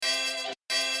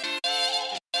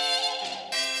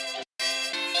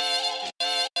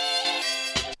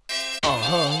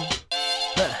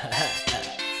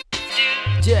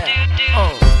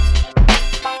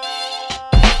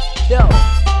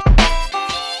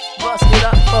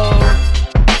oder? Oh.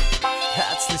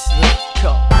 Herzlich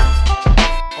willkommen.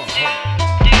 Oh.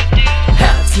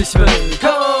 Herzlich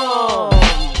willkommen.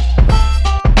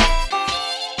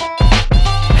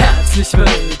 Herzlich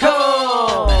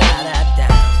willkommen.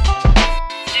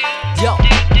 Yo.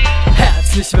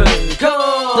 Herzlich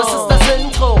willkommen. Das ist das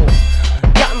Intro.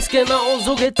 Ganz genau,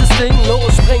 so geht das Ding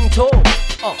los. Springt hoch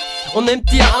und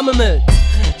nehmt die Arme mit,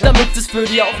 damit es für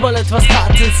die auch mal etwas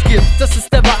gratis gibt. Das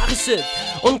ist der wahre Shit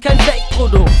und kein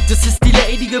Fake-Produkt. Das ist die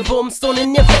Lady gebumst und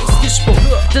in ihr Face gespuckt.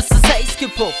 Das ist Ace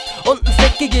gepuppt und ein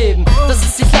Fick gegeben. Das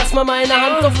ist, ich lass mal meine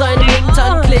Hand auf deinem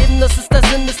Hintern kleben. Das ist der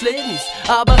Sinn des Lebens,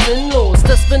 aber sinnlos.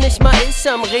 Das bin ich mal ich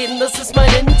am Reden, das ist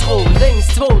mein Intro. Links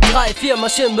 2, 3, 4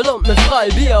 marschieren belohnt mit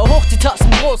Freibier. Hoch die Tassen,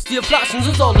 Brust, 4 Flaschen,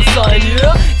 so soll es sein,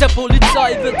 yeah. Der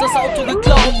Polizei wird das Auto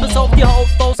geklaut, bis auf die Haut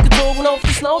ausgezogen, auf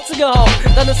die Schnauze gehauen.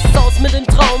 Dann ist es aus mit dem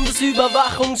Traum des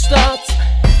Überwachungsstaats,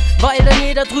 weil dann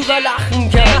jeder drüber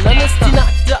lachen kann. Dann ist die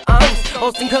nackte Angst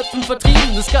aus den Köpfen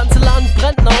vertrieben. Das ganze Land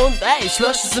brennt na und ey, ich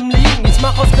lösche es im Liegen. Ich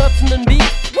mach aus Köpfen einen Beat,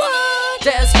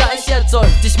 der ist gleich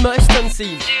erzeugt, ich möchte ihn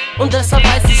ziehen. Und deshalb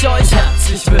heiß ich euch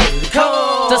herzlich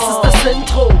willkommen. Das ist das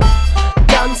Intro,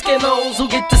 ganz genau, so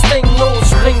geht das Ding los.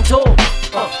 Springt hoch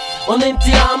und nehmt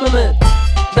die Arme mit,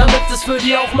 damit es für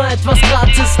die auch mal etwas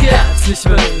gratis gibt. Herzlich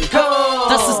willkommen.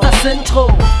 Das ist das Intro,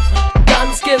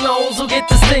 ganz genau, so geht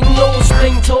das Ding los.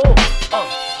 Springt hoch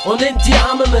und nehmt die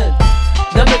Arme mit,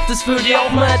 damit es für die auch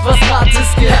mal etwas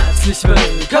gratis gibt. Herzlich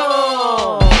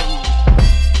willkommen.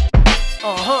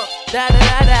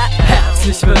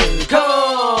 Herzlich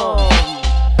willkommen.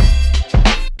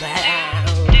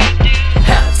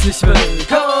 Herzlich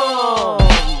willkommen.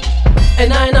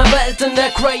 In einer Welt, in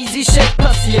der crazy shit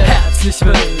passiert. Herzlich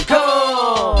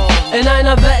willkommen. In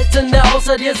einer Welt, in der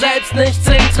außer dir selbst nichts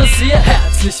interessiert.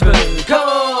 Herzlich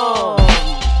willkommen.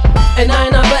 In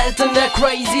einer Welt, in der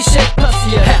crazy shit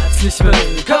passiert. Herzlich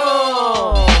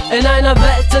willkommen. In einer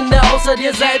Welt, in der außer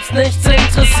dir selbst nichts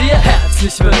interessiert.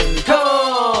 Herzlich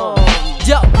willkommen.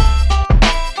 Yo,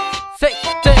 fick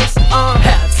dich an.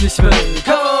 Herzlich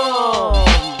willkommen.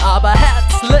 Aber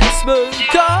herzlich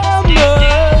willkommen.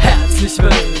 Herzlich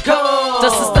willkommen.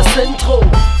 Das ist das Intro,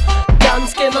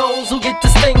 ganz genau, so geht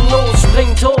das Ding los.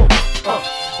 Springt hoch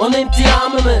und nehmt die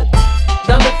Arme mit,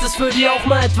 damit es für die auch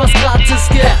mal etwas gratis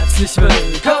gibt. Herzlich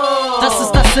willkommen. Das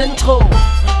ist das Intro,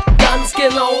 ganz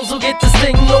genau, so geht das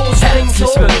Ding los. Springt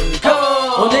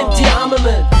hoch und nehmt die Arme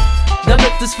mit,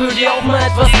 damit es für die auch mal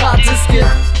etwas gratis gibt.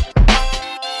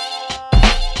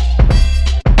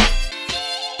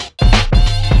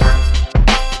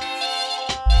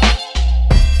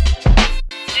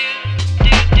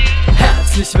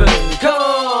 Herzlich willkommen.